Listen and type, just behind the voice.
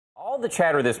the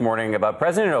chatter this morning about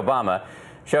President Obama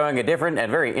showing a different and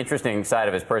very interesting side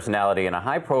of his personality in a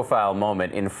high-profile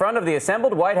moment in front of the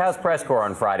assembled White House press corps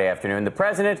on Friday afternoon. The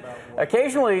president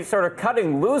occasionally sort of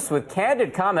cutting loose with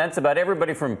candid comments about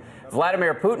everybody from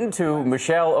Vladimir Putin to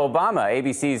Michelle Obama.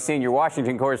 ABC's senior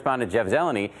Washington correspondent Jeff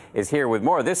Zeleny is here with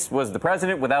more. This was the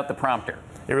president without the prompter.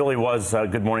 It really was.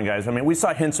 Good morning, guys. I mean, we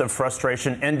saw hints of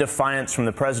frustration and defiance from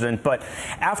the president, but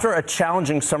after a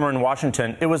challenging summer in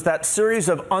Washington, it was that series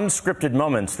of unscripted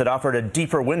moments that offered a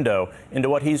deeper window into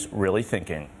what he's really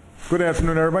thinking. Good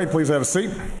afternoon, everybody. Please have a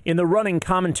seat. In the running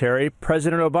commentary,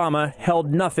 President Obama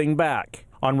held nothing back.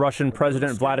 On Russian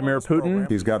President Vladimir Putin,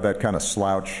 he's got that kind of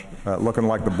slouch, looking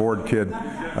like the bored kid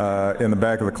in the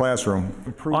back of the classroom.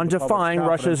 On defying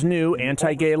Russia's new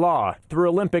anti-gay law through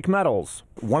Olympic medals.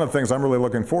 One of the things I'm really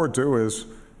looking forward to is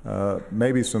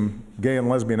maybe some gay and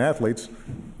lesbian athletes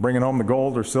bringing home the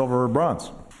gold or silver or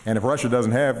bronze. And if Russia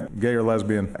doesn't have gay or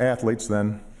lesbian athletes,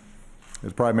 then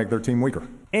it'd probably make their team weaker.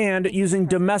 And using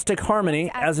domestic harmony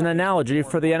as an analogy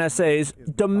for the NSA's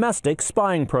domestic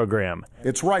spying program.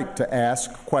 It's right to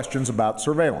ask questions about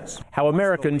surveillance. How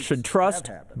Americans should trust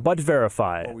but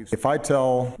verify. If I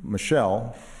tell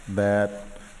Michelle that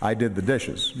I did the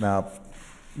dishes, now,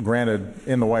 granted,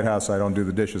 in the White House I don't do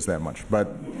the dishes that much,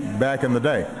 but back in the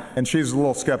day, and she's a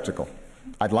little skeptical.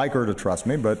 I'd like her to trust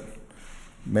me, but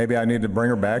maybe I need to bring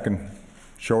her back and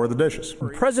show her the dishes.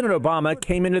 President Obama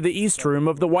came into the East Room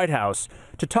of the White House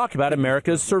to talk about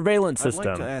America's surveillance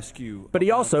system. But he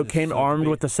also came armed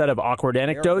with a set of awkward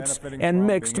anecdotes and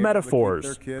mixed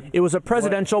metaphors. It was a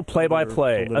presidential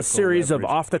play-by-play, a series of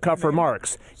off-the-cuff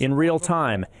remarks in real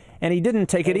time. And he didn't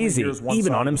take it easy,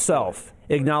 even on himself,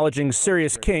 acknowledging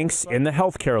serious kinks in the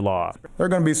health care law. There are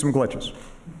going to be some glitches.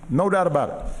 No doubt about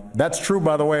it. That's true,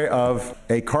 by the way, of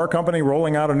a car company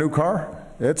rolling out a new car.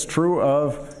 It's true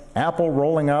of Apple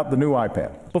rolling out the new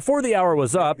iPad. Before the hour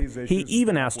was up, he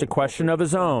even asked a question of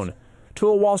his own to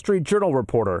a Wall Street Journal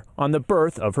reporter on the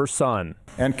birth of her son.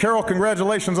 And Carol,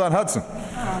 congratulations on Hudson.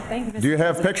 Oh, thank you, Mr. Do you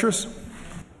have President. pictures?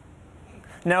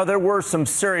 Now, there were some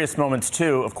serious moments,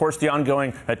 too. Of course, the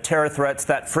ongoing terror threats,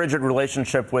 that frigid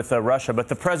relationship with Russia. But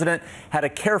the president had a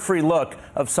carefree look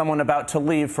of someone about to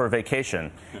leave for a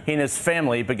vacation. He and his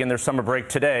family begin their summer break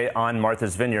today on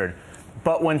Martha's Vineyard.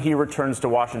 But when he returns to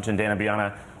Washington, Dana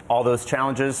Biana, all those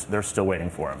challenges, they're still waiting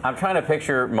for him. I'm trying to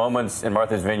picture moments in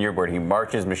Martha's Vineyard where he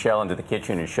marches Michelle into the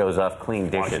kitchen and shows off clean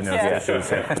dishes.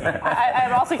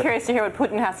 I'm also curious to hear what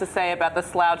Putin has to say about the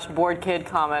slouched bored kid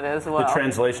comment as well. The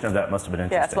translation of that must have been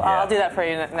interesting. Yes, well, I'll do that for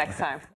you next time.